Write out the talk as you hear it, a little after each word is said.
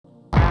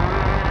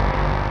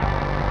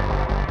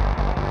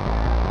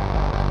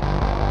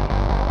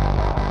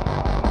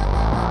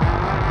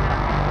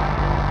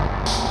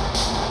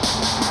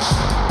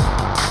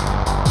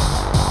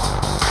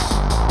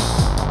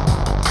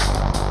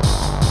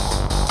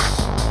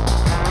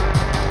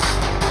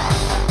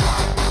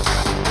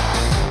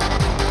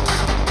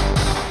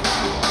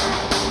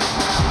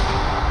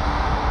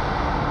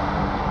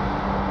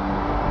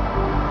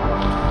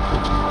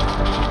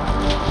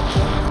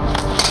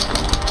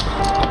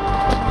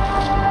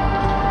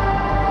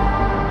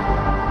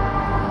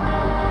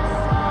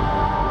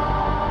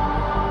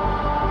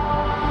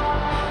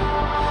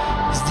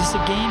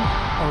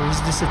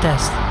the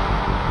test.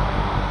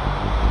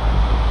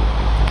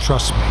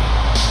 Trust me.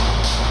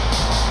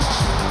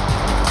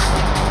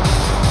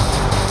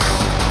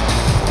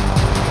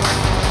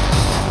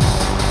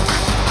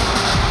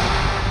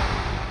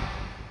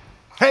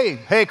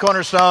 Hey,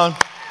 Cornerstone.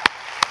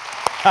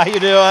 How you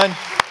doing?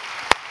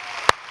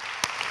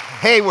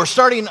 Hey, we're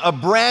starting a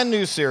brand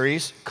new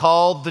series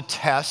called The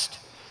Test.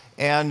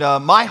 And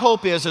my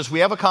hope is, as we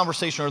have a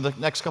conversation over the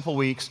next couple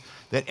weeks,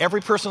 that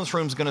every person in this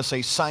room is going to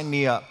say, sign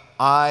me up.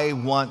 I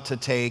want to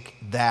take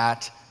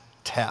that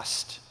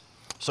test.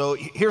 So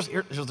here's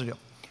the deal.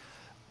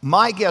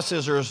 My guess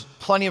is there's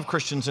plenty of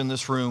Christians in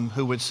this room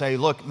who would say,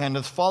 look, man,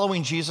 this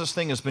following Jesus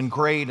thing has been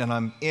great, and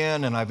I'm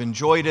in, and I've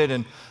enjoyed it,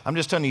 and I'm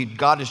just telling you,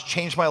 God has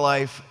changed my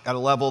life at a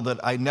level that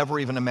I never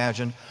even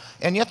imagined.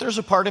 And yet there's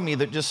a part of me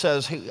that just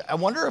says, hey, I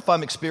wonder if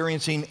I'm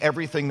experiencing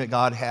everything that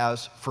God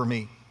has for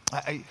me.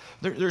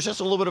 There's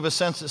just a little bit of a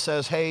sense that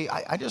says, hey,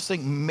 I just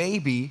think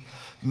maybe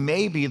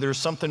there's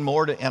something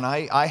more to, and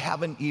I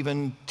haven't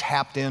even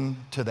tapped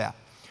into that.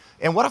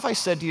 And what if I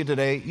said to you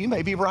today, you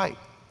may be right.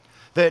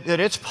 That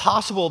it's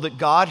possible that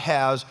God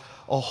has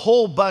a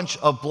whole bunch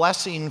of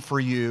blessing for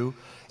you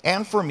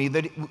and for me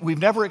that we've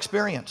never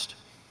experienced.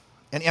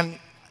 And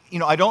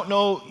I don't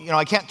know,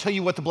 I can't tell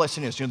you what the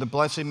blessing is. The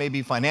blessing may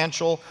be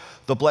financial.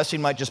 The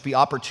blessing might just be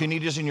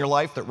opportunities in your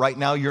life that right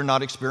now you're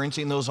not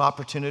experiencing those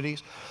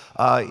opportunities.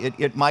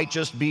 It might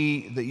just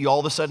be that you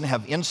all of a sudden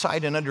have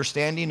insight and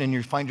understanding and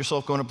you find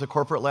yourself going up the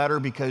corporate ladder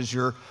because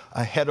you're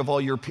ahead of all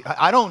your people.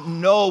 I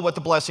don't know what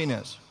the blessing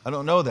is. I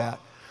don't know that.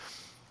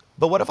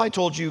 But what if I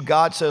told you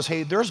God says,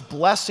 hey, there's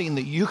blessing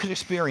that you could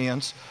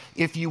experience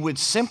if you would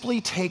simply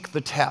take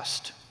the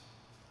test,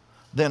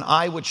 then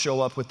I would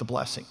show up with the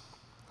blessing.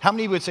 How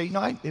many would say,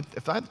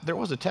 if there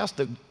was a test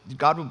that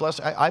God would bless,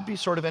 I'd be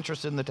sort of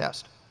interested in the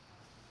test?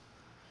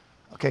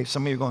 Okay,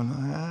 some of you are going,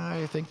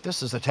 I think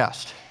this is a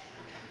test.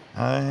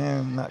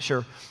 I'm not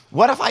sure.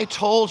 What if I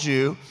told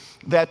you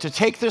that to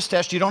take this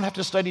test, you don't have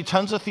to study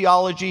tons of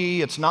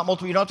theology, it's not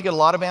multiple, you don't have to get a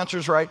lot of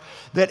answers right,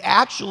 that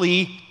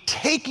actually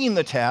taking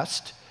the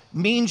test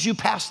means you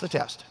pass the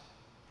test.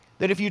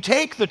 That if you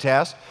take the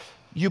test,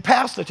 you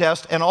pass the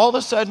test, and all of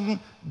a sudden,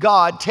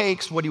 God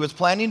takes what he was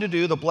planning to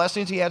do, the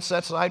blessings he had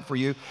set aside for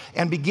you,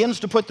 and begins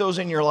to put those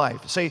in your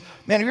life. Say,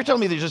 man, if you're telling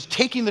me that just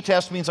taking the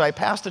test means I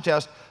passed the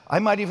test, I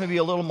might even be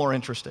a little more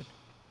interested.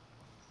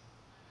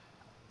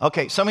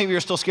 Okay, some of you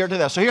are still scared to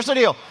that. So here's the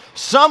deal.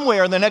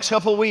 Somewhere in the next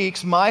couple of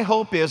weeks, my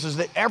hope is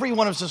that every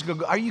one of us is going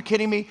to go, are you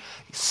kidding me?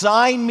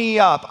 Sign me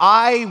up.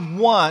 I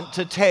want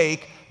to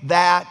take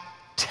that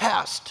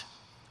test.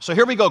 So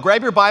here we go.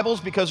 Grab your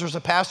Bibles because there's a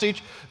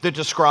passage that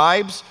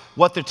describes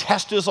what the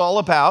test is all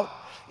about.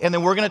 And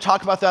then we're going to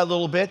talk about that a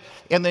little bit.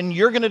 And then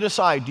you're going to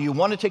decide, do you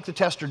want to take the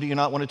test or do you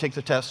not want to take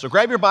the test? So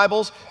grab your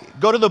Bibles,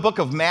 go to the book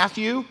of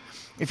Matthew.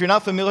 If you're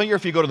not familiar,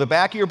 if you go to the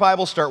back of your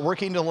Bible, start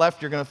working to the left,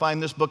 you're going to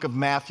find this book of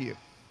Matthew.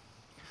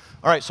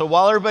 All right, so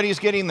while everybody's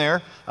getting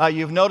there,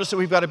 you've noticed that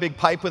we've got a big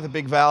pipe with a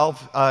big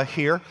valve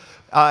here.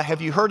 Have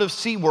you heard of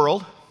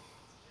SeaWorld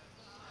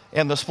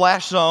and the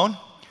Splash Zone?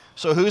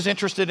 So who's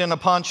interested in a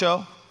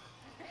poncho?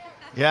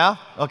 Yeah?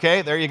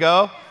 Okay, there you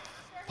go.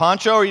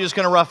 Poncho, or are you just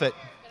going to rough it?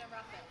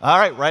 All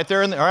right, right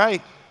there. All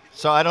right.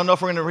 So I don't know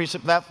if we're going to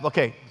reset that.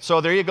 Okay,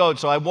 so there you go.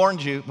 So I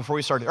warned you before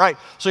we started. All right,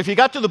 so if you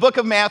got to the book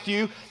of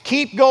Matthew,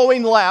 keep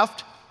going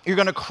left. You're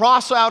going to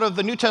cross out of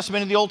the New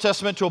Testament and the Old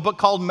Testament to a book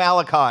called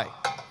Malachi.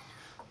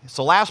 It's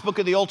the last book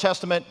of the Old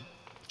Testament,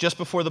 just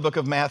before the book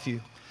of Matthew.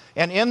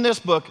 And in this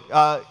book,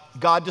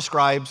 God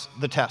describes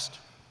the test.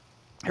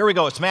 Here we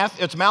go. It's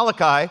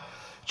Malachi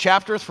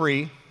chapter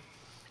 3.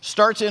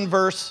 Starts in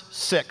verse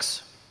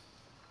 6.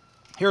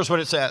 Here's what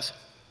it says.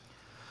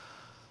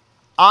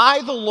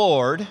 I, the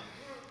Lord,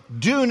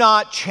 do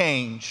not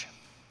change.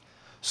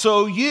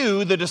 So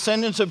you, the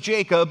descendants of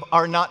Jacob,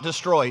 are not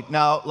destroyed.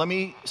 Now, let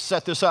me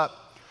set this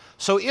up.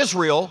 So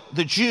Israel,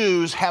 the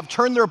Jews, have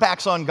turned their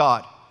backs on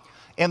God.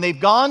 And they've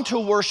gone to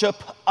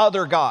worship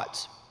other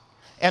gods.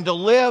 And to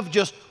live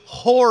just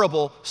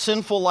horrible,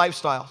 sinful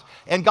lifestyles.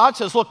 And God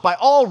says, look, by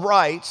all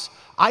rights,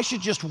 I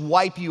should just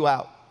wipe you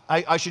out.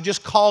 I should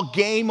just call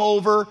game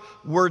over,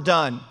 we're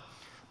done.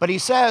 But he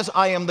says,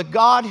 I am the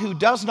God who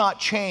does not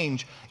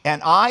change, and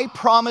I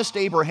promised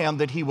Abraham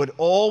that he would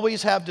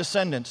always have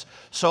descendants.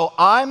 So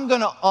I'm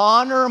going to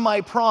honor my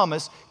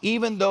promise,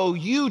 even though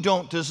you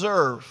don't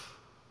deserve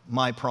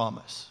my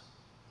promise.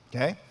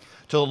 Okay?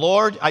 To the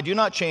Lord, I do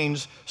not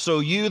change, so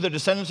you, the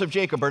descendants of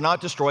Jacob, are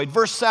not destroyed.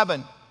 Verse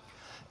 7,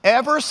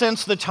 ever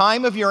since the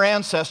time of your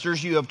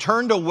ancestors, you have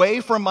turned away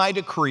from my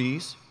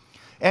decrees,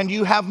 and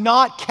you have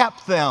not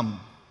kept them.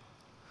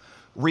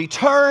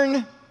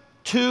 Return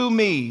to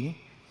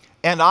me,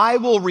 and I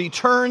will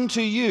return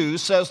to you,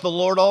 says the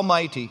Lord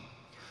Almighty.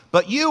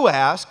 But you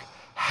ask,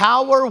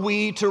 how are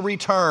we to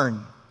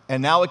return?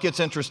 And now it gets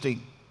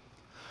interesting.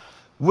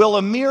 Will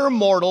a mere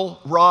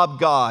mortal rob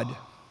God?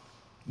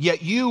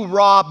 Yet you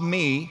rob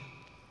me.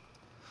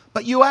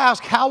 But you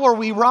ask, how are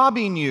we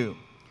robbing you?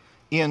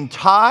 In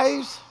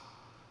tithes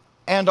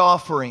and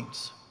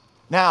offerings.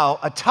 Now,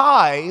 a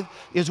tithe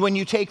is when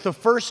you take the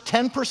first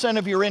 10%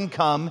 of your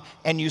income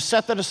and you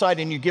set that aside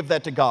and you give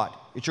that to God.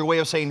 It's your way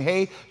of saying,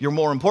 hey, you're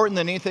more important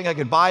than anything I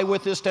could buy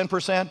with this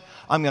 10%.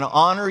 I'm going to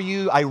honor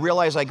you. I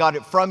realize I got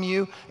it from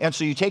you. And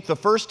so you take the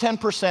first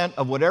 10%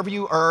 of whatever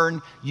you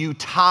earn, you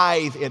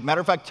tithe it. Matter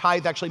of fact,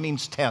 tithe actually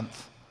means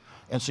tenth.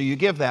 And so you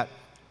give that.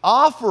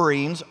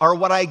 Offerings are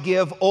what I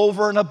give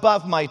over and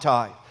above my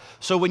tithe.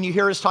 So when you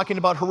hear us talking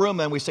about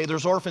Haruma and we say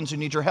there's orphans who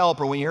need your help,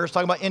 or when you hear us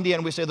talking about India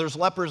and we say there's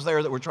lepers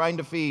there that we're trying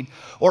to feed,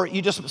 or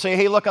you just say,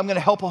 hey, look, I'm going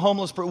to help a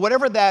homeless person,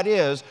 whatever that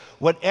is,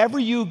 whatever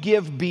you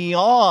give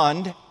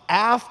beyond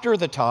after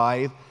the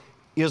tithe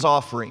is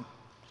offering,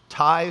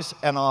 tithes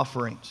and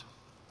offerings.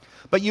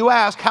 But you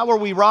ask, how are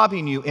we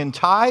robbing you? In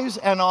tithes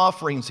and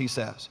offerings, he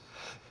says.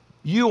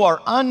 You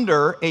are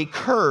under a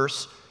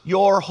curse,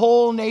 your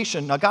whole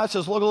nation. Now God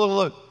says,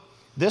 look.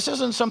 This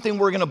isn't something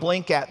we're going to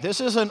blink at.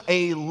 This isn't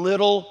a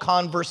little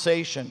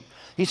conversation.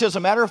 He says, as a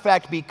matter of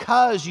fact,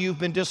 because you've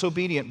been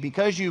disobedient,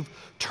 because you've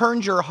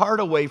turned your heart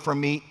away from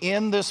me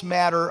in this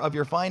matter of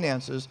your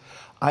finances,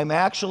 I'm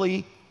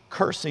actually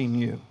cursing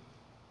you.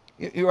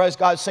 You realize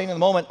God's saying in the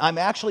moment, I'm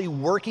actually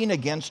working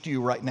against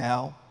you right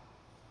now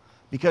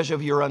because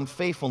of your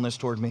unfaithfulness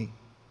toward me.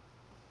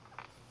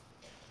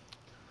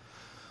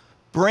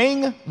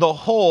 Bring the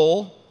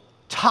whole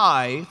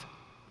tithe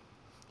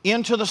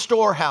into the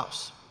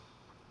storehouse,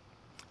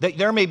 that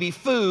there may be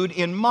food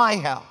in my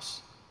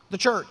house, the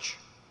church.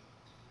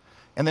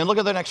 And then look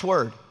at the next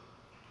word.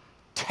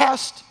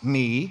 Test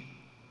me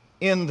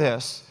in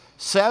this,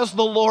 says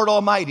the Lord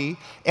Almighty,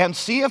 and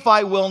see if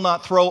I will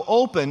not throw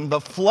open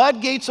the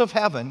floodgates of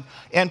heaven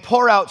and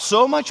pour out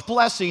so much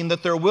blessing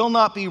that there will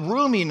not be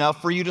room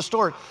enough for you to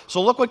store it.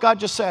 So look what God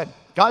just said.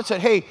 God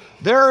said, hey,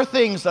 there are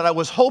things that I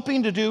was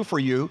hoping to do for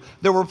you.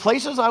 There were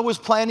places I was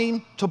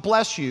planning to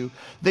bless you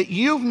that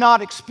you've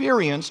not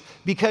experienced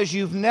because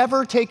you've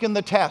never taken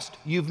the test.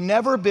 You've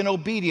never been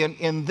obedient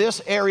in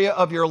this area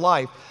of your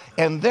life.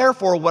 And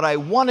therefore, what I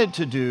wanted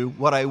to do,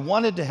 what I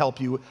wanted to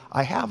help you,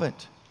 I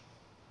haven't,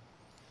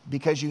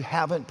 because you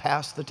haven't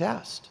passed the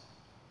test.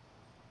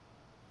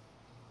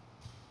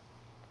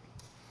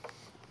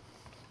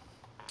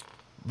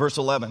 Verse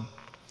 11.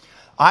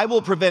 I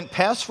will prevent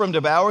pests from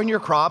devouring your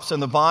crops,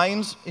 and the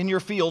vines in your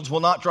fields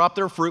will not drop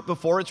their fruit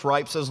before it's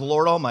ripe, says the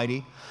Lord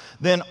Almighty.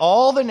 Then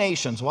all the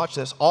nations, watch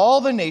this,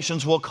 all the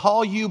nations will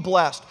call you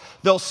blessed.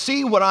 They'll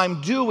see what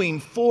I'm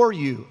doing for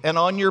you and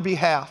on your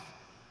behalf.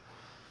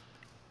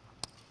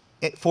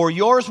 For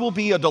yours will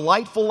be a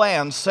delightful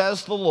land,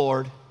 says the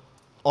Lord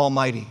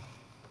Almighty.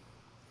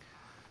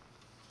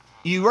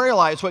 You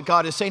realize what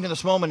God is saying in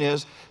this moment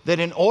is that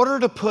in order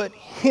to put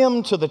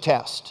him to the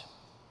test,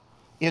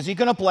 is he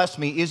going to bless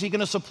me? Is he going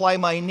to supply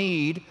my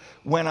need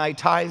when I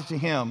tithe to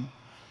him?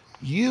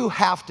 You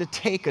have to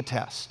take a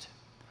test.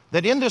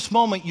 That in this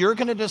moment, you're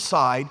going to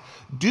decide,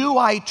 do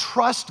I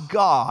trust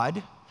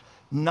God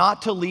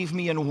not to leave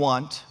me in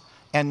want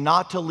and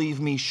not to leave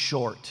me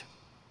short?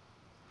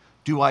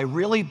 Do I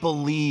really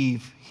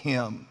believe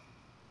him?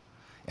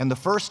 And the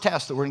first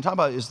test that we're going to talk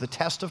about is the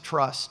test of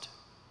trust.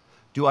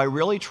 Do I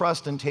really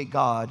trust and take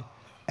God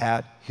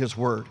at his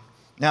word?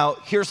 Now,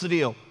 here's the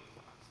deal.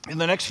 In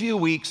the next few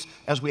weeks,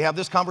 as we have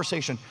this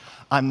conversation,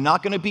 I'm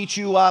not going to beat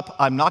you up.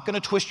 I'm not going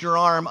to twist your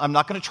arm. I'm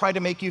not going to try to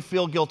make you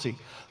feel guilty.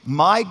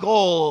 My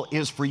goal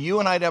is for you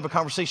and I to have a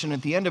conversation.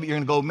 At the end of it, you're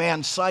going to go,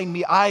 man, sign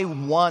me. I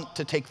want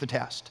to take the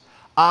test.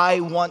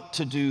 I want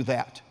to do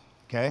that.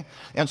 Okay?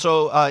 And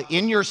so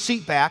in your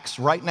seat backs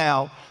right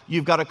now,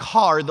 you've got a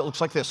card that looks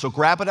like this. So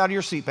grab it out of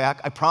your seat back.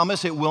 I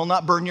promise it will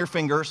not burn your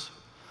fingers.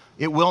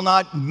 It will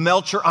not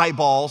melt your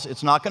eyeballs.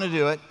 It's not going to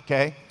do it.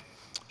 Okay?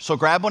 So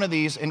grab one of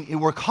these,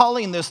 and we're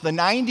calling this the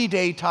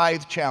 90-day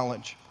tithe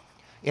challenge.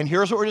 And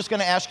here's what we're just going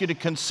to ask you to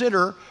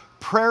consider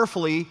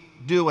prayerfully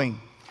doing.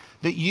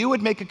 That you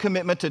would make a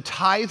commitment to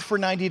tithe for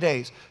 90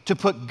 days, to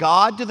put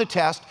God to the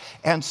test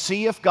and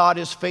see if God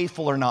is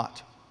faithful or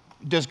not.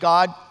 Does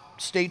God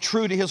stay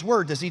true to his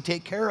word? Does he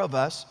take care of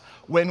us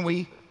when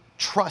we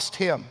trust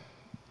him?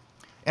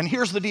 And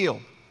here's the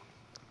deal.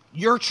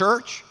 Your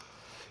church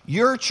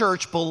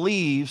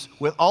believes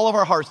with all of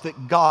our hearts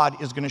that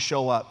God is going to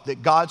show up,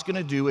 that God's going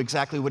to do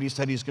exactly what he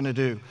said he's going to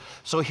do.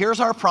 So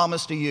here's our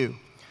promise to you.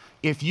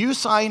 If you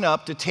sign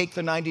up to take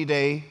the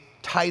 90-day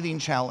tithing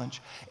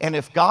challenge, and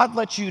if God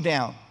lets you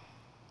down,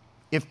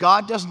 if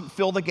God doesn't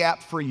fill the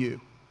gap for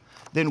you,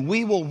 then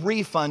we will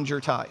refund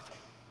your tithe.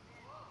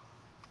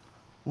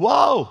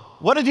 Whoa,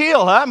 what a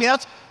deal, huh? I mean,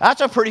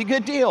 that's a pretty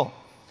good deal.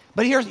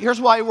 But here's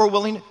why we're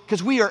willing,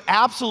 because we are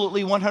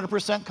absolutely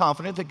 100%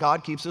 confident that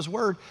God keeps his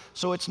word,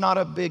 so it's not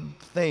a big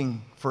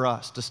thing for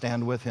us to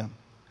stand with him.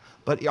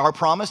 But our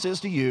promise is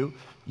to you,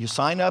 you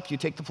sign up, you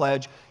take the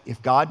pledge.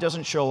 If God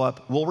doesn't show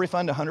up, we'll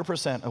refund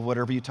 100% of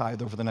whatever you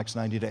tithe over the next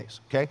 90 days,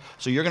 okay?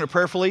 So you're going to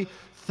prayerfully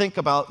think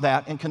about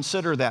that and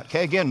consider that,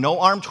 okay? Again, no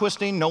arm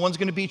twisting, no one's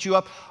going to beat you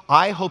up.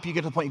 I hope you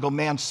get to the point you go,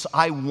 man,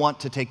 I want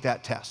to take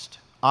that test.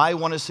 I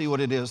want to see what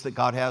it is that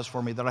God has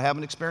for me that I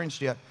haven't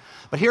experienced yet.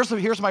 But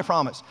here's my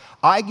promise.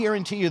 I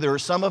guarantee you there are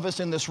some of us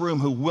in this room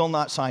who will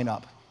not sign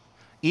up.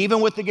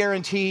 even with the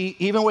guarantee,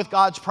 even with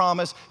God's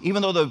promise,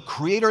 even though the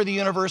creator of the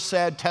universe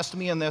said, test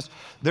me in this,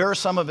 there are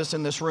some of us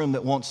in this room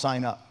that won't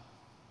sign up.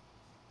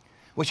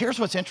 Which here's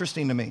what's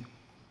interesting to me.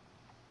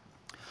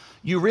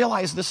 You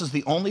realize this is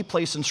the only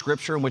place in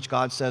Scripture in which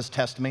God says,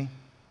 test me?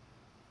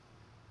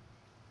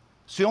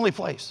 It's the only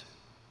place.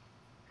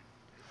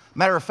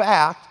 Matter of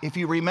fact, if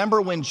you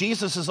remember when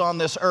Jesus is on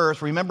this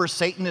earth, remember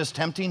Satan is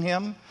tempting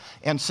him?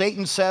 And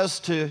Satan says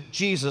to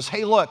Jesus,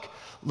 hey, look,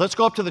 let's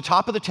go up to the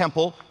top of the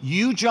temple.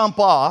 You jump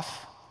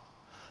off.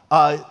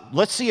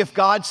 Let's see if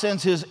God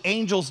sends his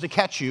angels to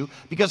catch you,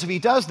 because if he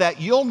does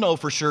that, you'll know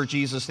for sure,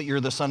 Jesus, that you're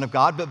the Son of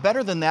God. But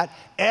better than that,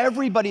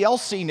 everybody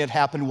else seeing it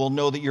happen will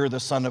know that you're the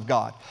Son of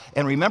God.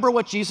 And remember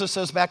what Jesus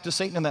says back to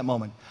Satan in that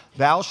moment.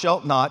 Thou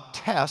shalt not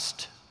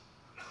test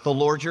the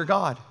Lord your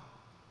God.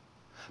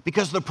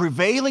 Because the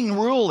prevailing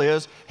rule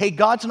is, hey,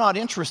 God's not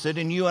interested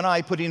in you and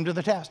I putting him to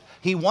the test.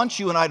 He wants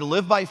you and I to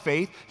live by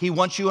faith. He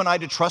wants you and I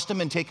to trust him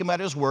and take him at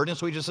his word. And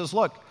so he just says,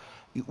 look,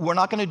 we're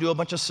not going to do a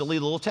bunch of silly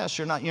little tests.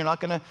 We're not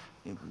going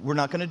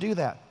to do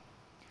that.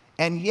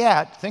 And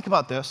yet, think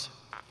about this.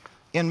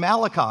 In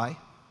Malachi,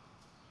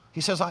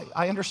 he says,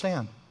 I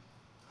understand.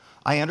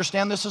 I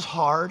understand this is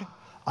hard.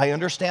 I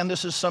understand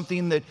this is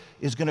something that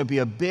is going to be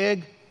a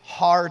big,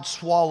 hard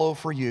swallow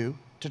for you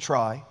to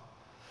try.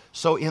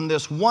 So in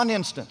this one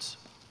instance,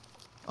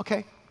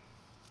 okay,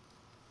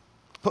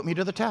 put me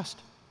to the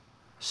test.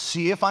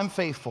 See if I'm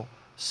faithful.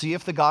 See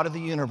if the God of the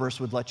universe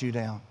would let you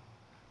down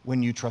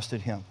when you trusted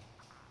him.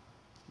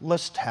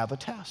 Let's have a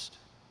test.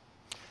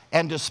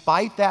 And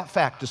despite the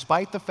fact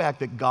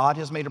that God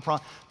has made a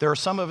promise, there are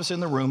some of us in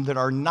the room that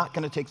are not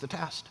going to take the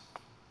test.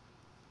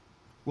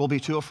 We'll be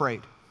too afraid.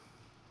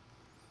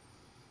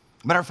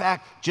 Matter of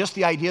fact, just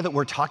the idea that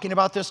we're talking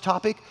about this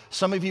topic,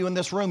 some of you in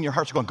this room, your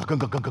hearts are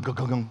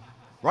going,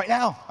 right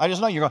now. I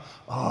just know you're going,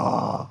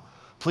 oh,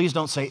 please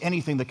don't say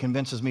anything that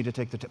convinces me to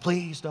take the test.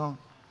 Please don't.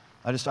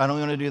 I don't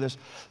want to do this.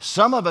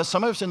 Some of us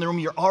in the room,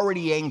 you're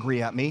already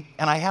angry at me,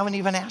 and I haven't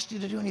even asked you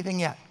to do anything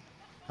yet.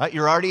 Right?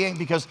 You're already angry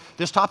because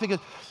this topic is,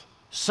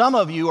 some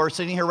of you are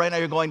sitting here right now,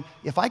 you're going,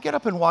 if I get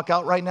up and walk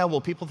out right now, will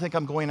people think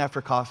I'm going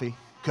after coffee?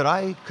 Could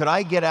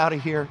I get out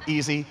of here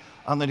easy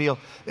on the deal?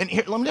 And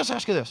here, let me just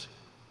ask you this.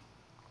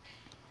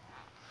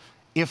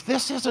 If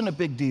this isn't a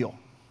big deal,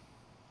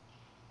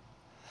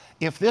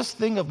 if this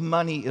thing of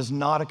money is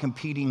not a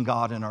competing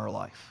God in our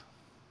life,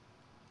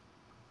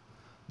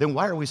 then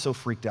why are we so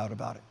freaked out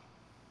about it?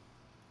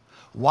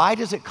 Why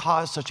does it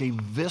cause such a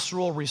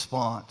visceral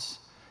response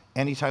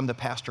anytime the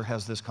pastor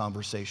has this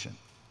conversation?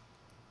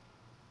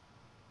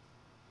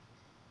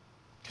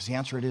 Because the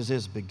answer is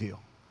a big deal.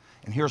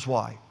 And here's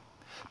why.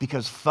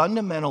 Because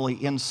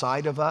fundamentally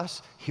inside of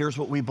us, here's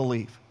what we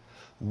believe.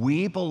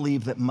 We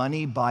believe that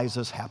money buys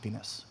us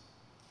happiness.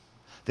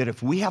 That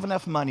if we have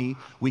enough money,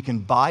 we can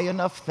buy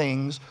enough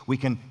things, we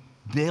can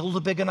build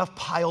a big enough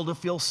pile to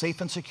feel safe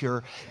and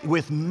secure.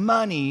 With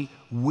money,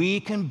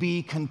 we can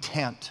be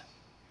content.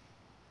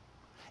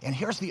 And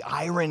here's the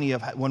irony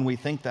of when we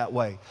think that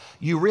way.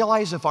 You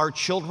realize if our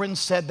children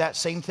said that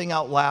same thing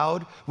out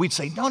loud, we'd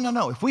say,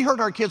 no. If we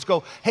heard our kids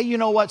go, hey, you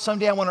know what,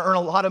 someday I want to earn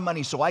a lot of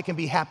money so I can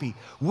be happy,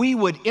 we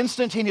would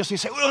instantaneously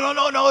say,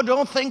 no,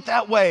 don't think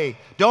that way.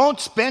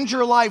 Don't spend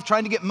your life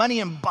trying to get money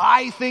and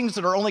buy things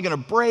that are only going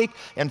to break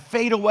and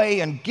fade away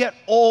and get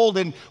old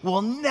and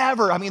will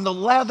never. The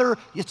leather,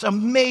 it's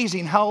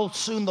amazing how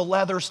soon the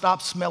leather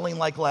stops smelling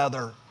like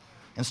leather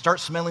and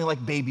starts smelling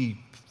like baby.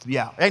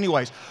 Yeah,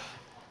 anyways.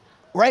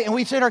 Right? And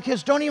we say to our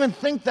kids, don't even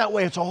think that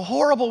way. It's a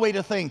horrible way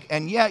to think.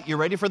 And yet, you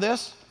ready for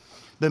this?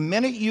 The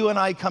minute you and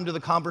I come to the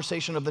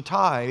conversation of the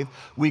tithe,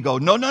 we go,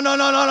 no.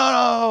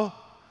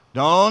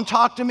 Don't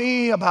talk to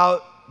me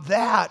about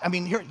that.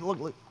 Here,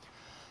 look.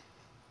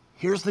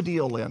 Here's the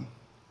deal, Lynn.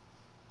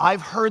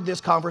 I've heard this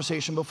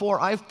conversation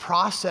before. I've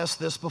processed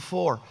this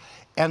before.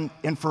 And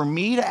for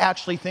me to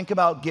actually think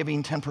about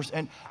giving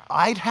 10%,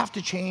 I'd have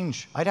to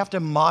change. I'd have to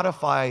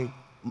modify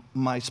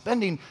my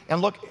spending.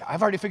 And look,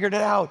 I've already figured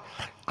it out.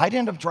 I'd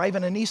end up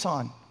driving a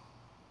Nissan.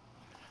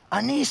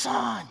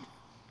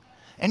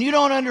 And you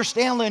don't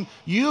understand, Lynn,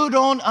 you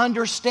don't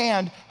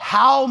understand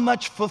how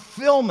much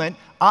fulfillment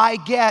I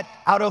get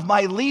out of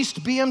my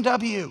leased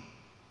BMW.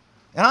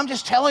 And I'm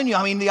just telling you,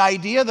 the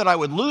idea that I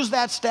would lose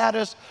that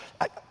status,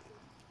 a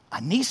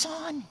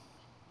Nissan?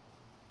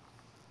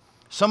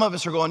 Some of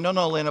us are going,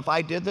 no, Lynn, if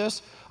I did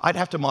this, I'd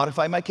have to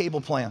modify my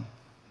cable plan.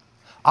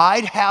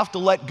 I'd have to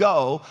let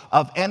go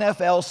of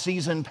NFL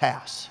season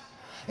pass.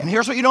 And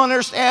here's what you don't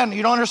understand.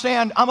 You don't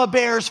understand. I'm a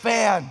Bears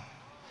fan.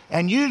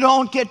 And you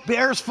don't get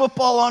Bears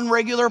football on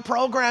regular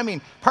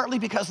programming, partly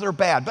because they're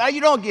bad. But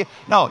you don't get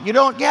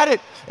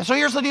it. And so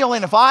here's the deal.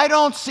 And if I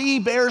don't see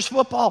Bears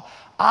football,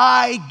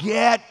 I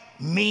get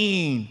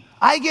mean.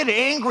 I get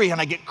angry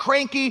and I get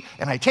cranky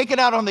and I take it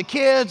out on the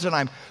kids and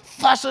I'm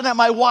fussing at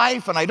my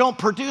wife and I don't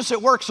produce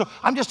at work. So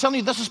I'm just telling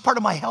you, this is part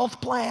of my health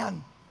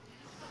plan.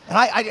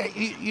 And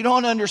you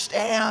don't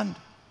understand.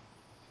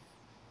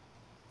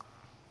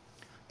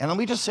 And let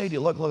me just say to you,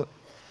 look,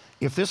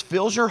 if this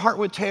fills your heart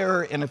with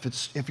terror and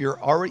if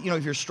you're already,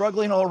 if you're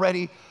struggling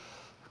already,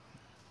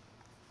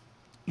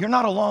 you're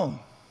not alone.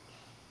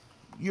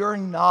 You're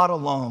not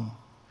alone.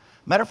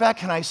 Matter of fact,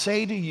 can I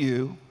say to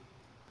you,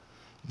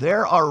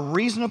 there are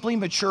reasonably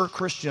mature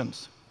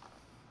Christians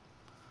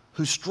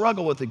who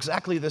struggle with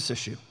exactly this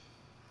issue.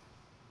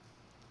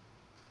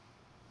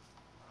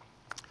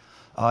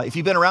 If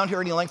you've been around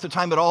here any length of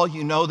time at all,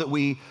 you know that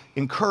we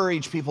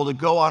encourage people to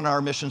go on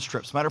our missions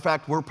trips. Matter of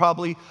fact, we're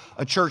probably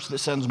a church that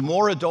sends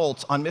more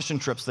adults on mission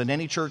trips than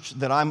any church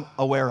that I'm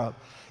aware of.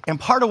 And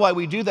part of why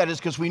we do that is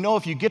because we know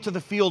if you get to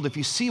the field, if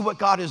you see what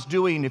God is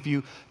doing, if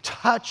you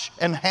touch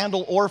and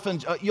handle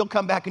orphans, you'll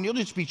come back and you'll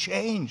just be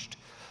changed.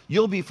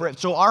 You'll be free.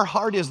 So our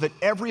heart is that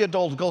every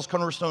adult who goes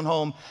Cornerstone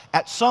Home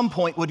at some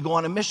point would go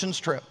on a missions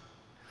trip.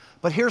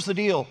 But here's the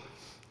deal.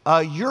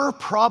 You're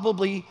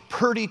probably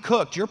pretty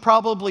cooked. You're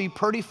probably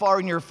pretty far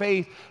in your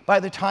faith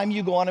by the time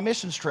you go on a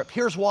missions trip.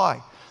 Here's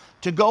why.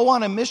 To go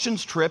on a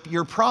missions trip,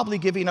 you're probably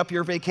giving up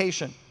your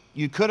vacation.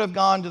 You could have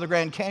gone to the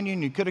Grand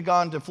Canyon, you could have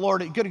gone to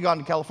Florida, you could have gone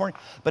to California,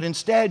 but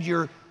instead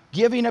you're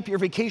giving up your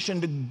vacation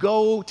to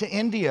go to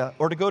India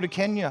or to go to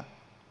Kenya.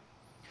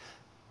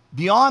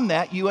 Beyond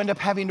that, you end up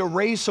having to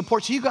raise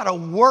support. So you got to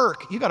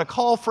work. You got to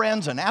call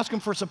friends and ask them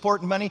for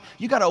support and money.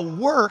 You got to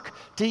work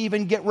to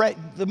even get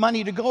the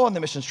money to go on the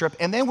mission trip.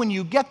 And then when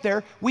you get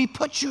there, we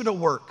put you to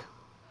work.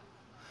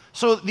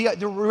 So the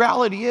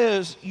reality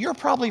is, you're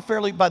probably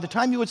fairly, by the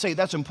time you would say,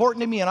 that's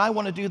important to me and I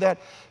want to do that,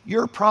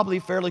 you're probably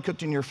fairly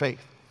cooked in your faith.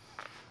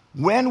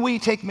 When we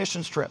take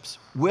missions trips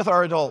with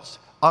our adults,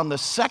 on the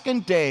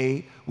second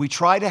day, we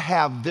try to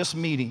have this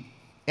meeting.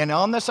 And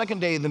on the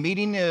second day, the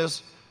meeting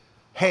is,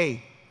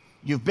 hey,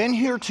 you've been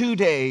here 2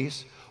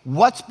 days.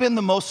 What's been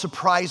the most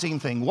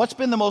surprising thing? What's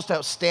been the most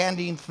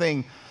outstanding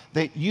thing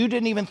that you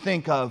didn't even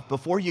think of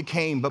before you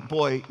came, but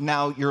boy,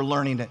 now you're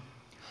learning it?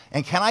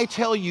 And can I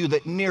tell you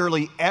that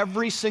nearly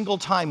every single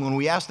time when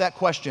we ask that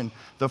question,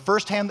 the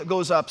first hand that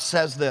goes up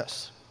says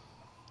this: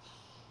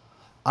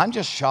 I'm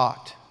just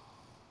shocked.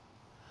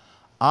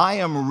 I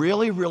am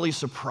really, really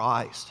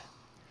surprised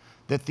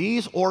that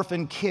these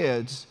orphan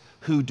kids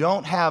who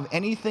don't have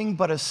anything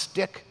but a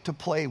stick to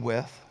play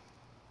with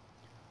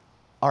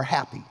are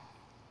happy.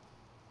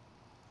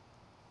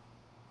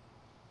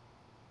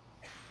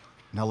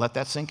 Now let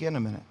that sink in a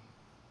minute.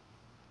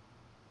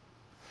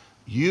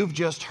 You've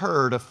just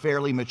heard a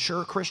fairly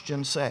mature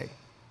Christian say,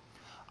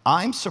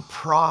 I'm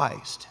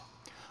surprised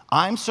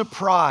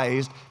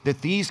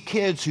that these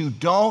kids who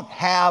don't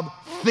have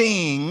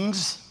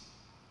things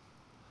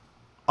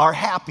are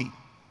happy.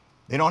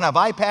 They don't have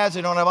iPads,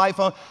 they don't have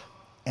iPhones,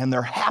 and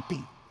they're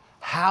happy.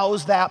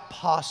 How's that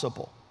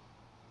possible?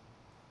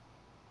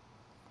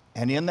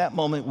 And in that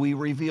moment, we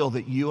reveal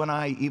that you and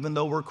I, even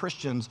though we're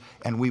Christians,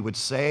 and we would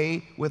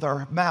say with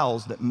our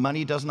mouths that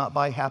money does not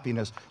buy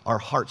happiness, our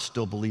hearts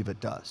still believe it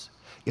does.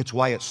 It's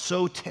why it's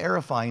so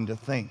terrifying to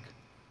think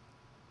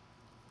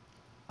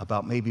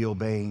about maybe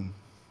obeying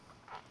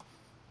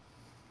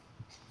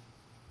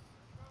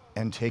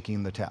and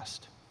taking the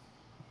test.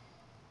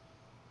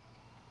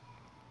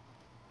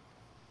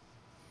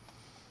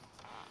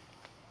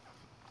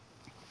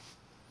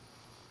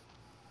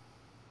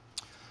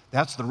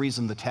 That's the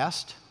reason the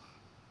test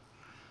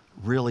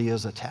really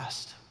is a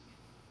test.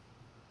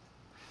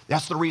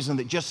 That's the reason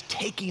that just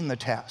taking the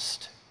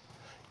test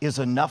is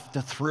enough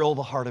to thrill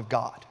the heart of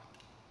God.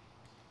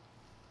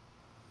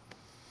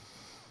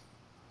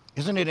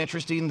 Isn't it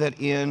interesting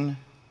that in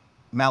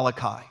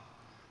Malachi,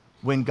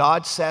 when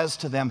God says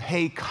to them,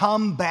 hey,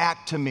 come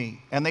back to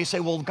me, and they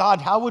say, well,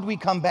 God, how would we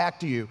come back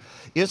to you?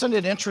 Isn't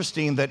it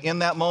interesting that in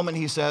that moment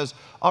he says,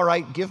 all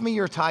right, give me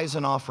your tithes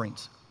and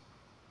offerings?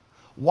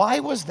 Why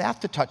was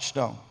that the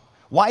touchstone?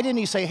 Why didn't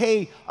he say,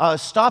 hey,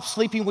 stop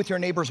sleeping with your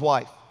neighbor's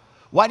wife?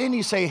 Why didn't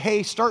he say,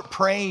 hey, start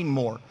praying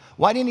more?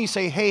 Why didn't he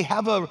say, hey,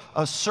 have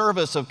a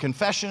service of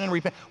confession and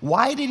repentance?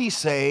 Why did he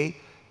say,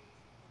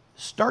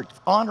 start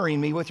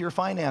honoring me with your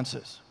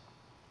finances?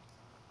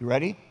 You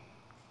ready?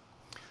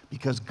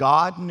 Because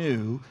God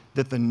knew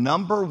that the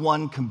number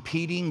one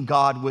competing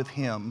God with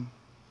him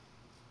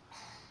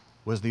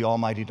was the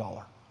almighty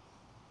dollar.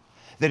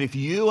 That if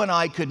you and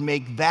I could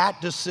make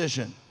that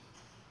decision,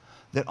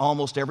 that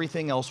almost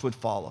everything else would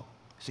follow.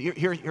 So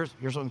here's what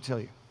I'm going to tell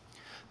you.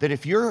 That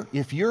if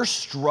you're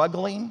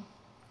struggling,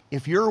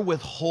 if you're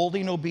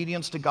withholding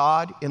obedience to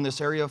God in this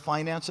area of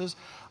finances,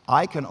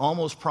 I can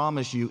almost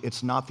promise you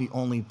it's not the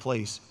only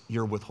place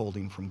you're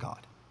withholding from God.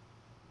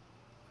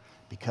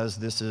 Because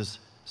this is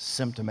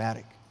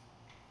symptomatic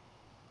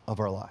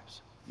of our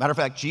lives. Matter of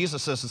fact,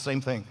 Jesus says the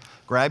same thing.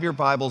 Grab your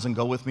Bibles and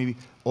go with me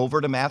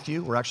over to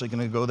Matthew. We're actually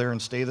going to go there and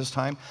stay this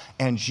time.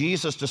 And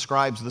Jesus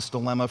describes this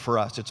dilemma for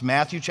us. It's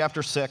Matthew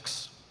chapter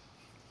 6.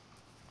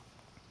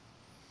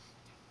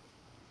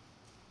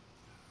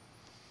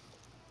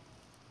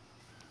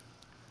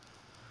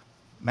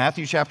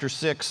 Matthew chapter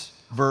 6,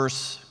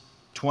 verse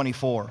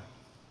 24.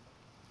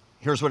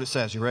 Here's what it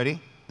says. You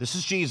ready? This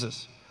is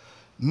Jesus.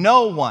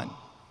 Nobody,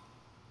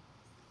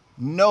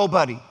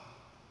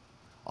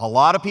 a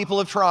lot of people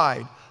have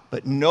tried,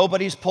 but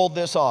nobody's pulled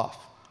this off.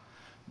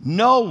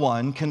 No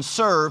one can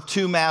serve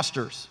two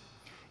masters.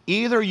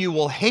 Either you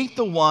will hate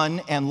the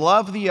one and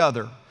love the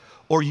other,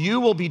 or you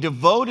will be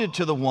devoted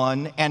to the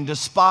one and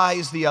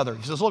despise the other.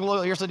 He says,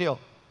 look, here's the deal.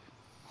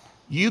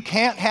 You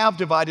can't have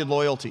divided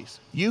loyalties.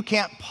 You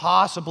can't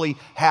possibly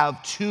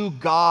have two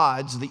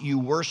gods that you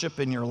worship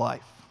in your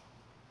life.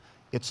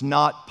 It's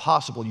not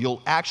possible.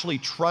 You'll actually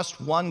trust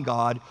one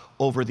God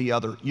over the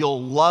other.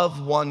 You'll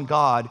love one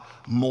God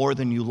more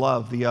than you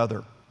love the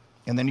other.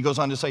 And then he goes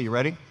on to say, you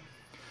ready?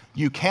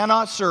 You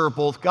cannot serve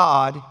both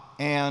God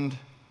and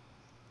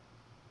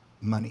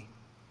money.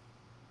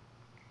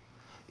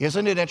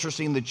 Isn't it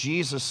interesting that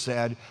Jesus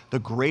said the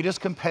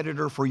greatest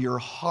competitor for your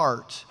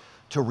heart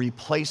to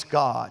replace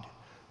God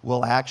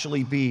will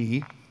actually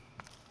be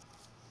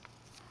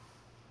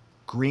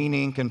green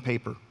ink and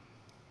paper?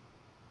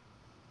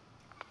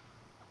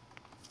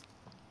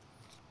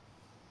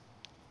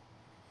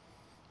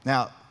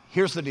 Now,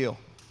 here's the deal.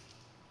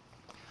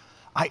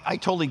 I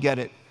totally get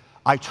it.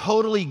 I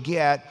totally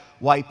get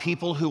why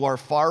people who are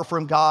far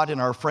from God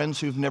and our friends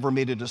who've never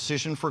made a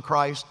decision for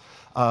Christ,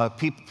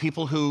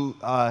 people who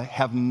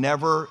have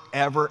never,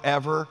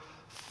 ever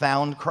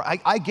found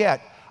Christ,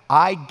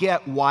 I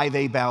get why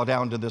they bow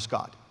down to this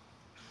God.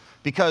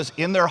 Because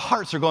in their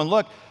hearts they're going,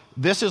 look,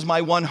 this is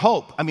my one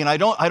hope. I mean, I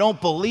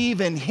don't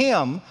believe in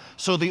him,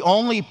 so the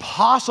only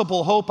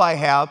possible hope I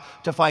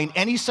have to find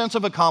any sense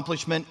of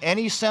accomplishment,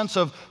 any sense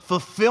of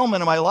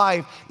fulfillment in my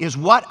life is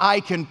what I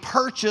can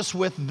purchase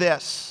with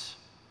this.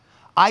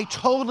 I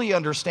totally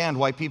understand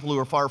why people who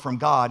are far from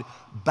God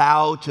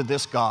bow to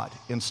this God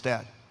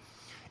instead.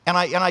 And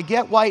I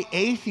get why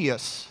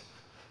atheists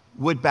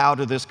would bow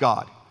to this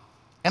God.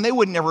 And they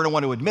would never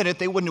want to admit it.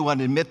 They wouldn't want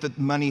to admit that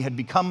money had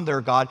become their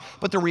God.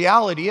 But the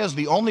reality is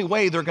the only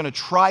way they're going to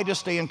try to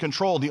stay in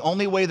control, the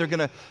only way they're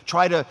going to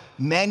try to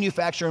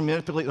manufacture and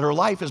manipulate their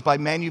life is by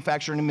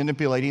manufacturing and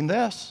manipulating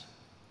this.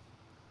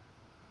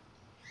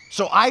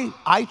 So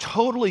I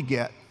totally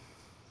get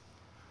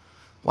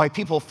why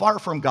people far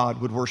from God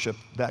would worship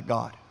that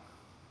God.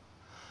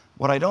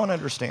 What I don't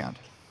understand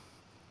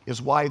is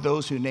why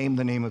those who name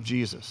the name of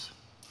Jesus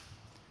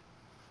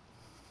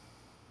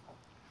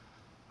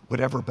would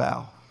ever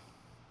bow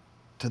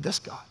to this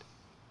God.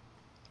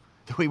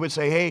 We would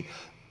say, hey,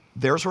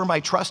 there's where my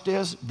trust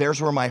is, there's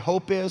where my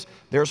hope is,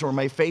 there's where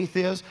my faith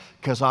is,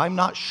 because I'm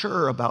not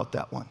sure about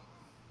that one.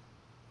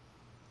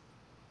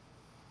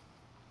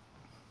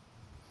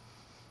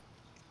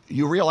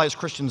 You realize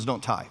Christians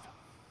don't tithe.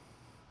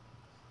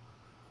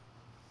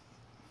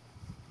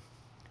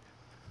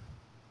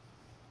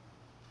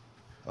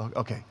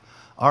 Okay.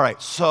 All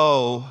right.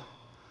 So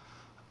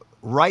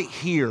right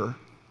here,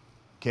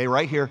 okay,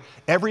 right here,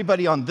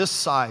 everybody on this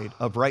side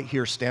of right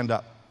here, stand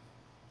up.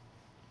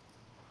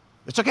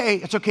 It's okay.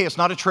 It's okay. It's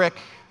not a trick.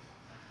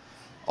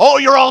 Oh,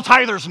 you're all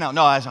tithers now.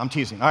 No, I'm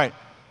teasing. All right.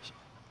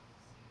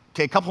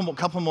 Okay, couple more.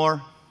 Couple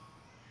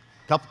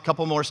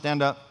more,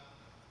 stand up.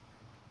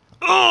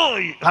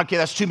 Oh, okay,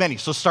 that's too many.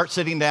 So start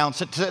sitting down.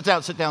 Sit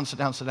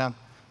down.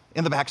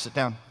 In the back, sit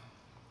down.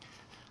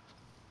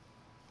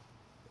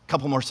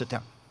 Couple more, sit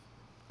down.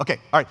 Okay,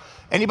 all right.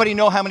 Anybody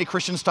know how many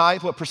Christians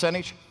tithe? What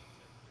percentage?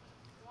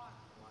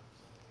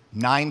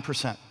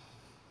 9%.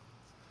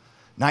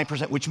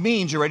 9%, which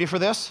means, you ready for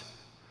this?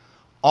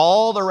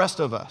 All the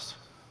rest of us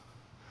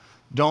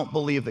don't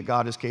believe that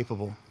God is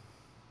capable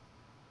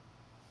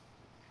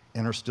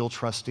and are still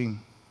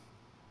trusting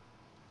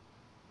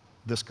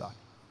this God.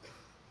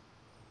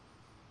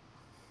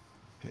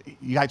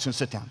 You guys can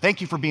sit down. Thank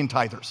you for being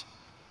tithers.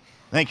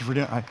 Thank you for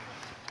doing it.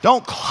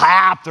 Don't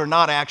clap. They're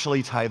not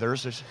actually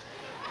tithers. There's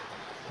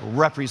a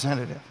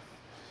representative.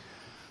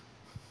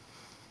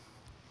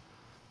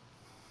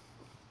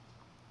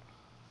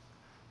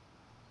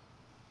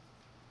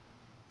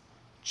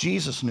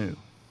 Jesus knew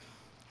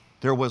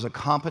there was a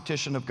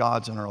competition of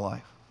gods in our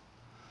life.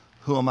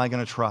 Who am I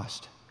going to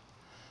trust?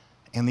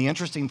 And the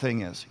interesting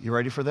thing is, you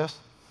ready for this?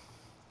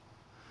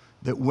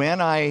 That when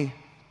I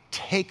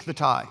take the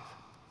tithe,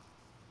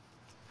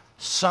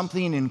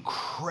 something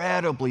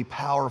incredibly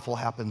powerful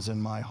happens in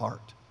my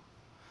heart.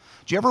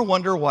 Do you ever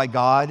wonder why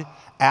God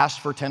asked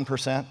for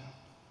 10%?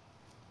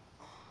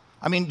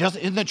 I mean,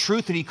 isn't the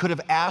truth that he could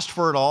have asked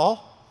for it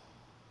all?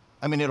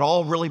 I mean, it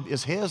all really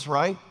is his,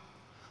 right?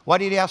 Why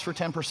did he ask for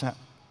 10%?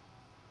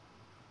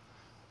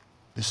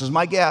 This is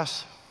my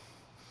guess.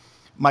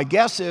 My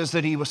guess is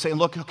that he was saying,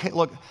 look,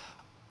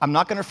 I'm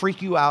not going to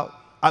freak you out.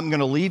 I'm going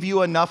to leave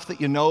you enough that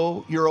you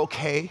know you're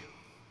okay.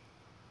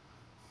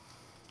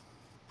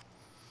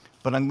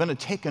 But I'm going to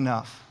take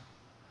enough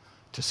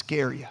to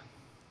scare you.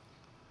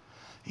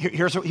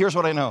 Here's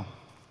what I know.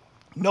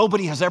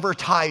 Nobody has ever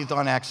tithed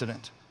on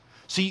accident.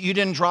 See, you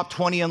didn't drop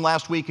 20 in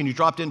last week and you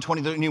dropped in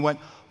 20 and you went,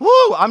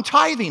 woo, I'm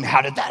tithing.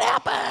 How did that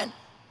happen?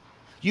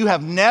 You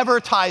have never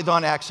tithed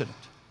on accident.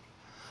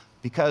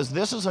 Because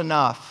this is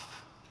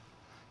enough,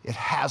 it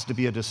has to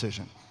be a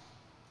decision.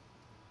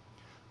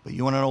 But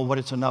you want to know what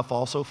it's enough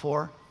also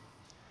for?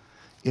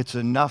 It's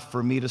enough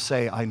for me to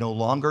say, I no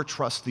longer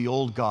trust the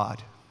old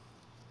God.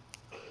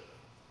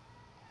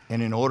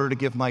 And in order to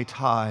give my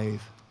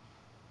tithe,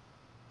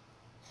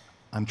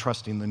 I'm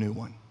trusting the new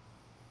one.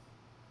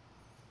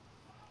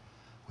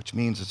 Which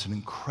means it's an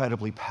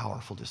incredibly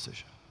powerful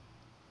decision.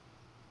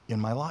 in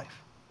my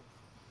life.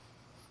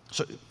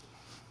 So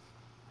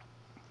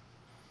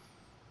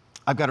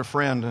I've got a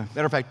friend,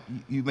 matter of fact,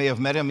 you may have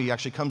met him. He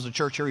actually comes to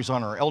church here. He's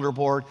on our elder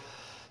board.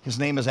 His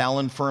name is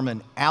Alan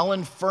Furman.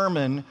 Alan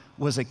Furman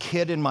was a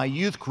kid in my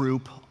youth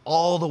group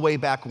all the way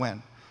back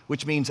when,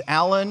 which means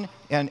Alan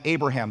and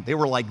Abraham, they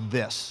were like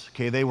this,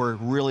 okay? They were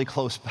really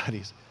close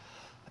buddies.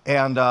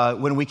 And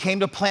when we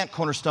came to plant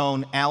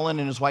Cornerstone, Alan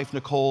and his wife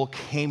Nicole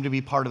came to be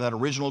part of that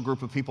original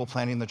group of people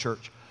planting the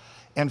church.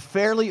 And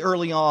fairly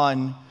early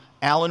on,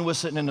 Alan was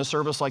sitting in a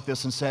service like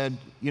this and said,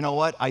 you know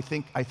what, I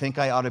think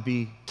I ought to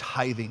be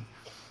tithing.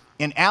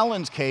 In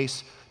Alan's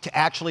case, to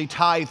actually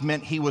tithe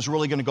meant he was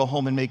really going to go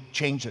home and make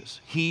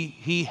changes.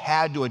 He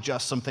had to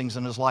adjust some things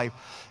in his life.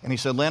 And he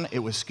said, Lynn, it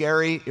was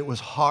scary, it was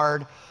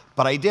hard,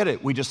 but I did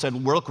it. We just said,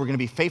 look, we're going to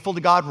be faithful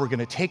to God, we're going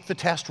to take the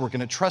test, we're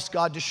going to trust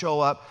God to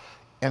show up.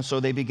 And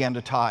so they began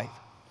to tithe.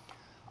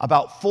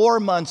 About 4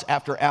 months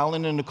after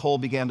Alan and Nicole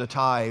began to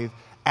tithe,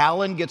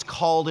 Alan gets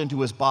called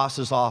into his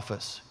boss's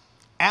office.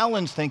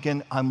 Alan's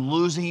thinking, I'm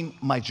losing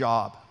my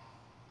job.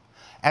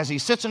 As he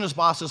sits in his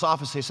boss's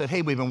office, they said,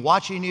 hey, we've been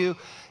watching you,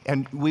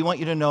 and we want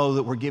you to know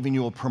that we're giving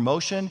you a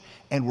promotion,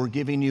 and we're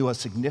giving you a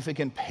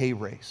significant pay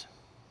raise.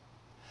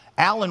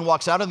 Alan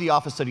walks out of the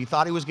office that he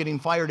thought he was getting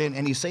fired in,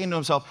 and he's saying to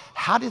himself,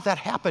 how did that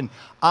happen?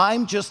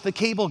 I'm just the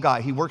cable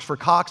guy. He works for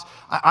Cox.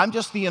 I'm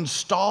just the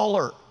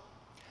installer.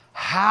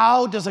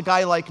 How does a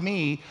guy like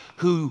me,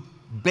 who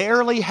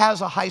barely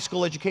has a high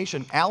school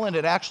education, Alan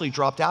had actually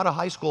dropped out of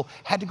high school,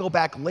 had to go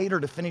back later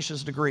to finish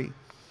his degree.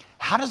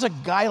 How does a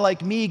guy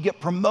like me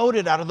get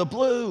promoted out of the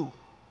blue?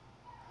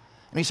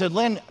 And he said,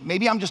 Lynn,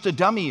 maybe I'm just a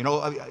dummy,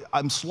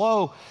 I'm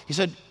slow. He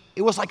said,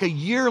 it was like a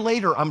year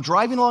later, I'm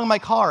driving along in my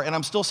car and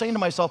I'm still saying to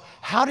myself,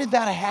 how did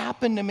that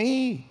happen to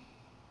me?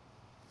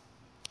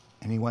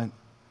 And he went,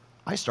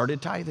 I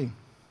started tithing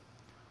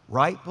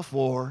right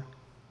before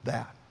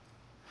that.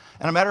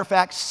 And a matter of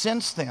fact,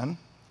 since then,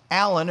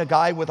 Alan, a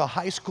guy with a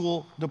high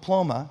school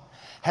diploma,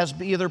 has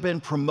either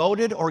been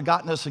promoted or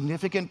gotten a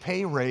significant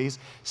pay raise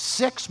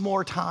 6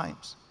 more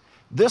times.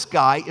 This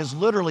guy is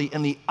literally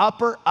in the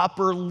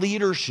upper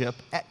leadership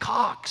at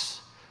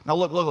Cox. Now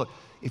look.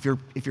 If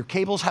your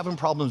cable's having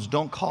problems,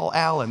 don't call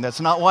Alan.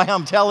 That's not why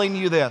I'm telling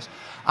you this.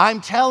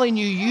 I'm telling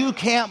you, you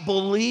can't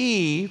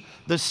believe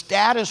the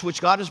status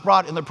which God has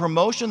brought and the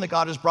promotion that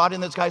God has brought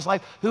in this guy's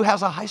life who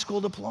has a high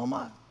school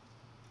diploma.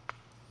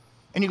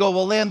 And you go,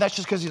 well, Lynn, that's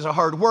just because he's a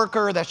hard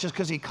worker. That's just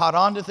because he caught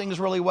on to things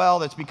really well.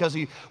 That's because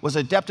he was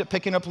adept at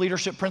picking up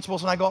leadership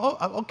principles. And I go,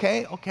 oh,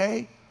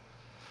 okay.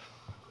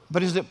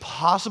 But is it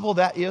possible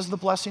that is the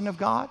blessing of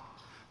God?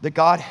 That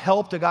God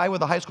helped a guy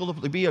with a high school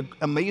to be an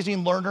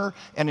amazing learner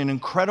and an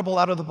incredible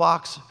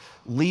out-of-the-box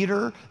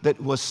leader that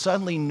was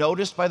suddenly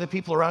noticed by the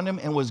people around him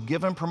and was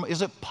given promotion?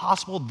 Is it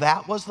possible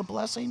that was the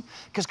blessing?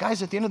 Because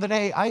guys, at the end of the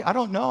day, I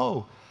don't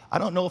know. I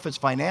don't know if it's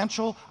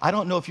financial. I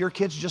don't know if your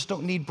kids just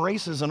don't need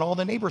braces and all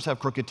the neighbors have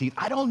crooked teeth.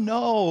 I don't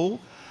know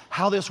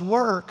how this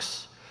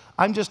works.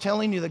 I'm just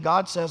telling you that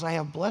God says, I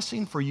have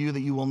blessing for you that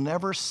you will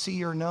never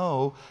see or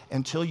know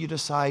until you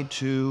decide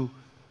to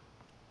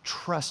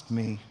trust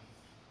me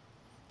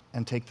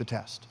and take the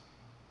test.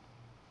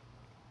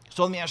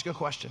 So let me ask you a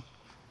question.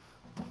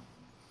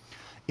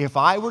 If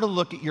I were to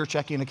look at your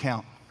checking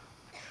account,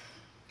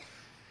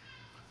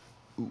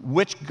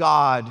 which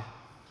God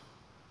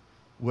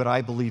would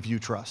I believe you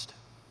trust?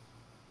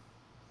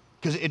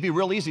 Because it'd be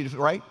real easy,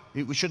 right?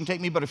 It shouldn't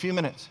take me but a few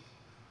minutes.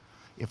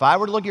 If I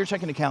were to look at your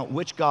checking account,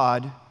 which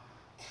God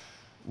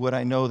would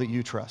I know that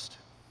you trust?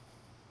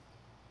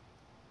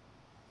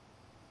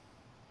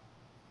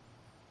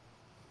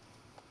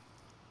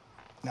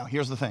 Now,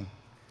 here's the thing.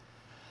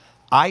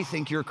 I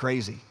think you're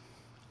crazy.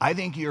 I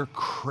think you're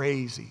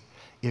crazy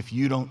if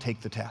you don't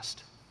take the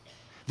test.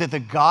 That the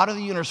God of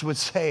the universe would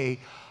say,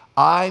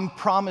 I'm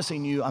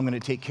promising you, I'm going to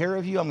take care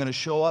of you, I'm going to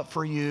show up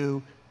for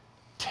you,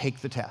 take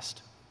the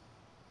test.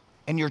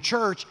 And your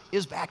church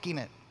is backing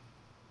it.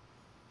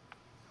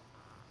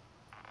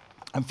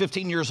 I'm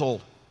 15 years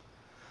old.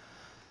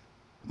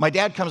 My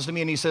dad comes to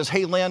me and he says,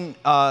 hey, Lynn,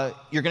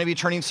 you're going to be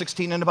turning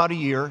 16 in about a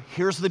year.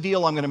 Here's the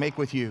deal I'm going to make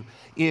with you.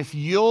 If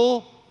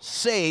you'll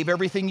save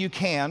everything you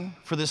can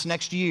for this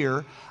next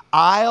year,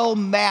 I'll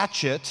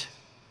match it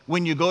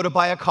when you go to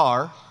buy a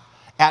car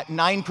at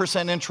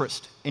 9%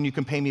 interest, and you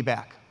can pay me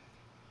back.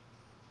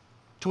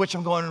 To which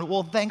I'm going,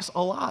 well, thanks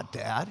a lot,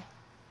 Dad.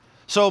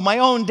 So my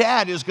own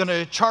dad is going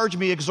to charge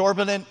me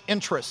exorbitant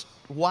interest.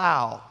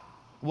 Wow,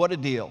 what a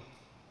deal.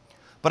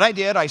 But I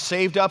did. I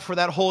saved up for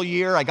that whole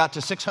year. I got to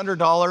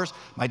 $600.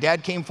 My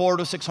dad came forward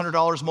with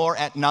 $600 more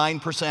at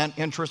 9%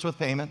 interest with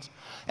payments.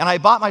 And I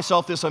bought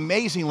myself this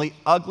amazingly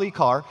ugly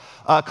car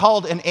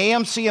called an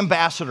AMC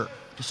Ambassador.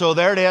 So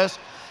there it is.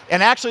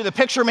 And actually, the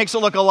picture makes it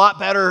look a lot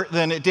better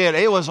than it did.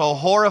 It was a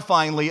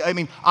horrifyingly,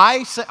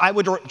 I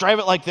would drive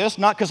it like this,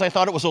 not because I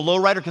thought it was a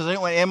lowrider, because I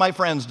didn't want any of my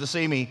friends to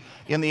see me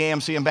in the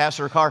AMC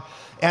Ambassador car.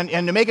 And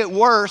to make it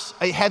worse,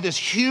 it had this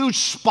huge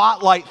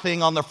spotlight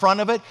thing on the front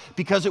of it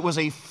because it was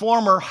a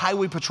former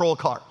highway patrol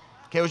car.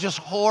 Okay, it was just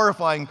a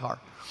horrifying car.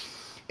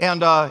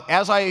 And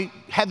as I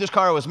had this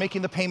car, I was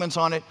making the payments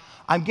on it.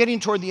 I'm getting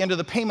toward the end of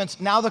the payments.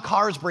 Now the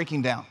car is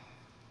breaking down.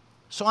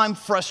 So I'm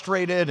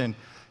frustrated and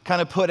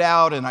kind of put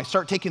out, and I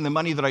start taking the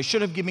money that I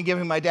should have been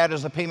giving my dad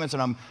as the payments,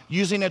 and I'm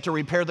using it to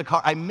repair the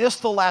car. I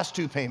missed the last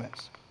 2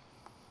 payments.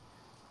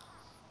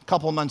 A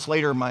couple of months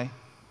later, my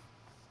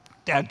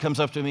dad comes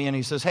up to me and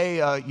he says,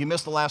 hey, you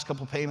missed the last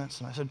couple payments.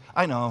 And I said,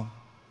 I know,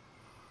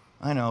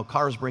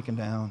 car's breaking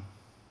down.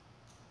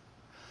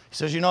 He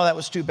says, that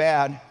was too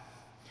bad,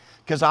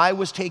 because I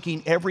was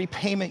taking every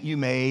payment you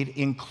made,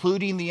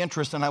 including the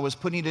interest, and I was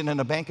putting it in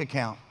a bank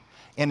account.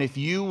 And if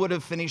you would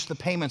have finished the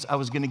payments, I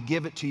was going to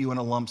give it to you in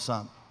a lump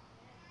sum.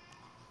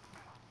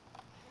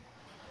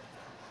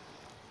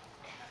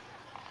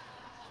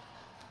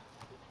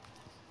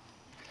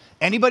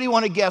 Anybody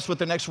want to guess what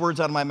the next words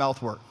out of my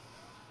mouth were?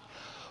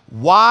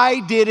 Why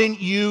didn't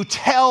you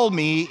tell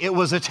me it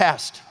was a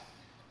test?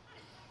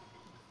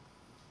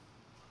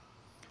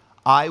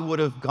 I would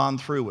have gone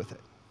through with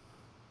it.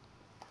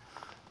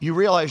 You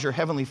realize your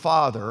Heavenly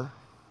Father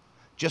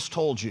just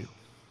told you,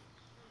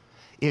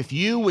 if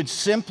you would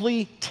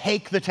simply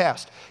take the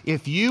test,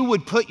 if you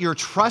would put your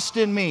trust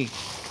in me,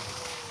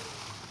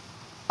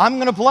 I'm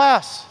going to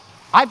bless.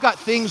 I've got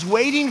things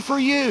waiting for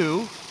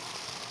you,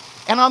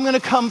 and I'm going to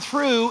come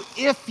through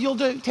if you'll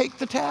take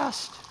the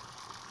test.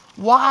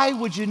 Why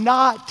would you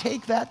not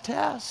take that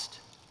test?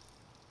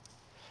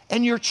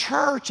 And your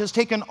church has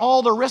taken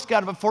all the risk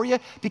out of it for you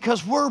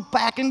because we're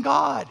backing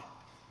God.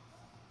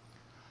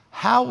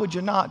 How would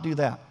you not do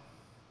that?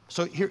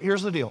 So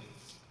here's the deal.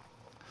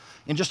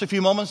 In just a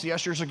few moments, the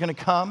ushers are going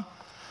to come.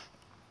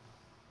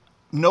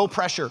 No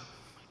pressure.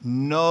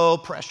 No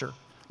pressure.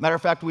 Matter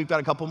of fact, we've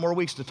got a couple more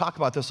weeks to talk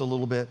about this a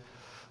little bit.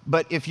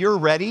 But if you're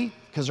ready,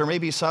 because there may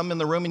be some in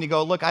the room and you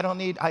go, look, I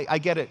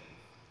get it.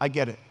 I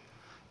get it.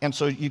 And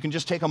so you can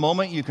just take a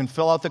moment. You can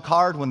fill out the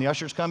card. When the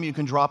ushers come, you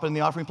can drop it in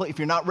the offering plate. If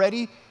you're not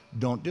ready,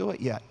 don't do it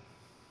yet.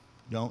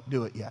 Don't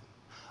do it yet.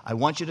 I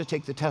want you to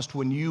take the test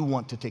when you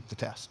want to take the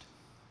test.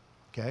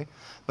 Okay?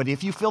 But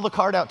if you fill the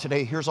card out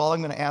today, here's all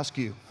I'm going to ask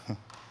you.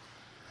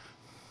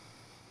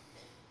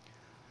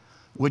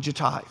 Would you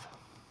tithe?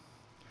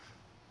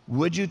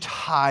 Would you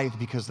tithe?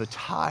 Because the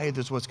tithe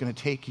is what's going to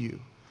take you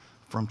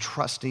from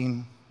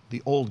trusting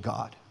the old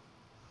God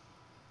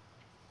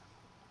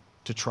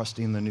to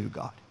trusting the new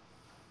God.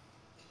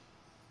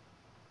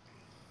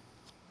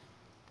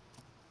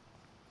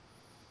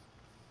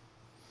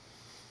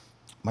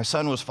 My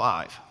son was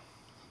 5.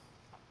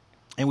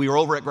 And we were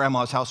over at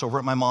Grandma's house, over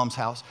at my mom's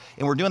house.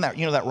 And we're doing that,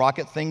 that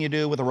rocket thing you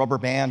do with a rubber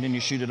band and you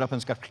shoot it up and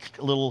it's got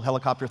a little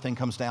helicopter thing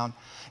comes down.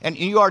 And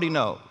you already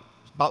know,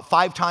 about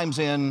 5 times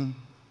in,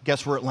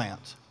 guess where it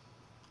lands?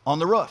 On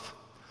the roof.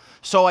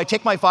 So I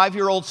take my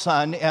 5-year-old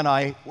son and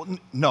I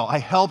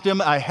helped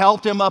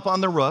him up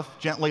on the roof,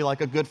 gently like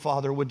a good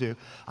father would do.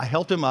 I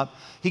helped him up.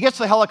 He gets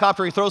the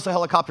helicopter, he throws the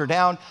helicopter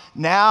down.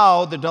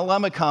 Now the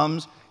dilemma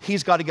comes,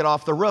 he's got to get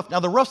off the roof. Now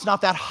the roof's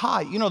not that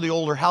high. The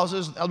older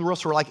houses, the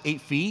roofs were like 8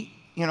 feet.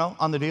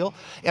 On the deal.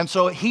 And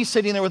so he's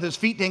sitting there with his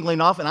feet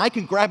dangling off, and I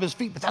can grab his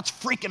feet, but that's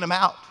freaking him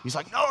out. He's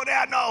like, no,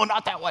 Dad, no,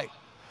 not that way.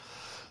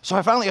 So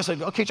I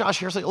said, okay, Josh,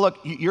 here's the, look,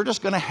 you're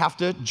just going to have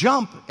to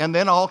jump, and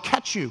then I'll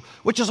catch you,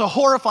 which is a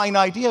horrifying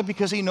idea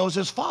because he knows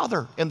his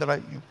father. And that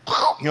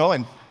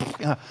and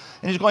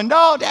he's going,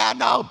 no, Dad,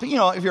 no.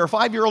 If you're a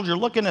 5-year-old, you're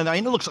looking, and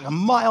it looks like a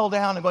mile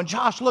down, and going,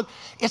 Josh, look,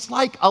 it's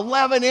like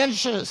 11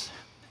 inches.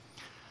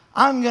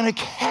 I'm going to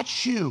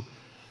catch you.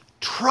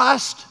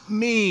 Trust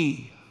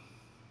me.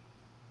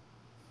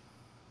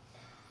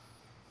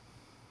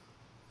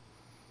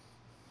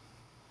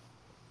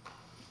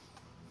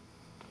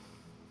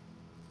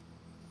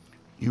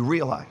 You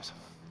realize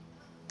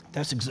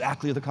that's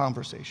exactly the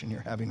conversation you're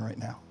having right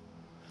now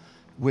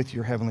with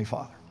your Heavenly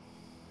Father.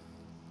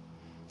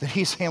 That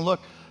He's saying,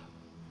 look,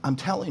 I'm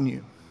telling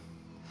you,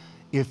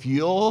 if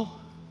you'll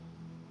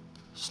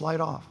slide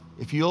off,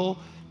 if you'll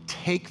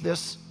take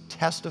this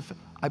test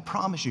I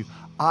promise you,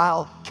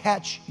 I'll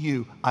catch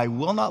you. I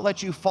will not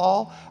let you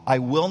fall. I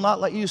will not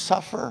let you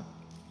suffer.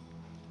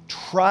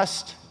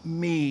 Trust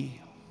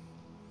me.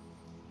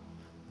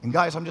 And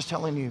guys, I'm just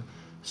telling you,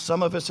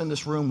 some of us in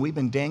this room, we've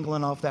been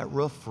dangling off that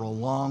roof for a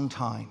long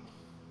time.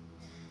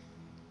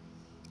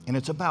 And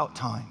it's about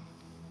time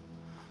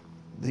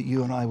that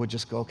you and I would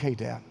just go, okay,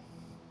 Dad,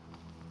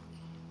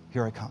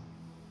 here I come.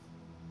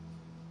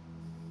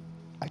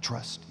 I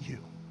trust you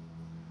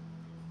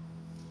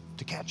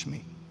to catch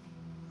me.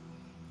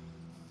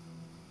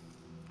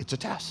 It's a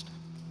test.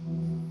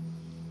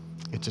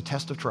 It's a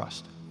test of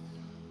trust.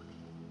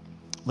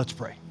 Let's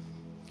pray.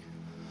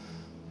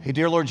 Hey,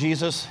 dear Lord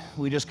Jesus,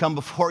 we just come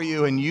before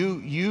you, and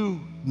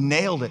you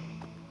nailed it.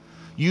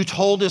 You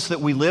told us that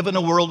we live in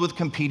a world with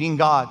competing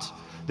gods,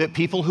 that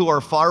people who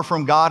are far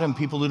from God and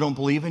people who don't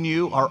believe in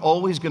you are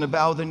always going to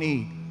bow the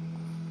knee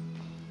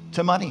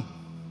to money.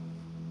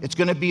 It's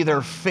going to be their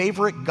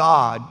favorite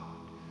god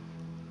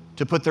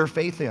to put their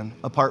faith in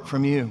apart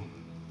from you.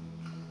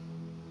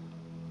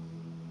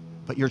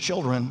 But your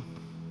children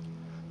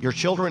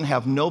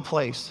have no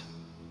place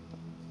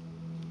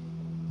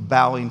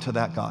bowing to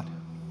that God.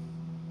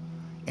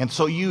 And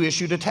so you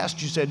issued a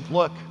test. You said,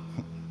 look,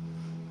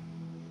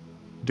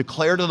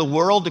 Declare to the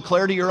world,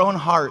 declare to your own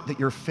heart that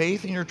your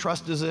faith and your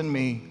trust is in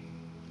me.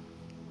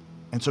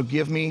 And so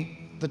give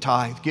me the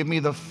tithe. Give me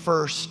the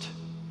first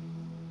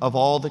of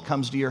all that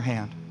comes to your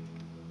hand.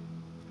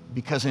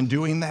 Because in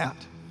doing that,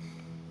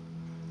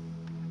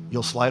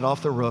 you'll slide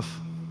off the roof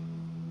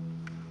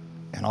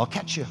and I'll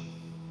catch you.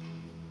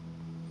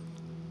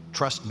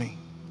 Trust me.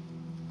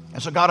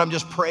 And so, God, I'm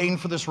just praying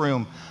for this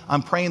room.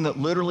 I'm praying that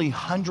literally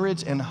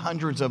hundreds and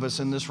hundreds of us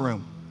in this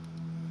room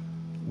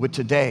would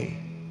today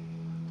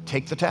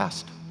take the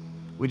test.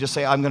 We just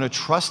say, I'm going to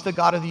trust the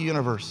God of the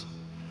universe.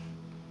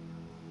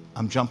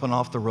 I'm jumping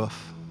off the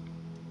roof.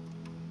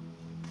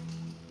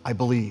 I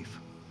believe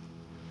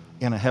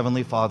in a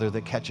heavenly Father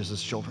that catches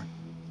his children.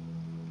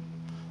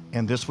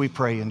 And this we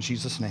pray in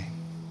Jesus' name.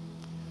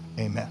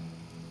 Amen.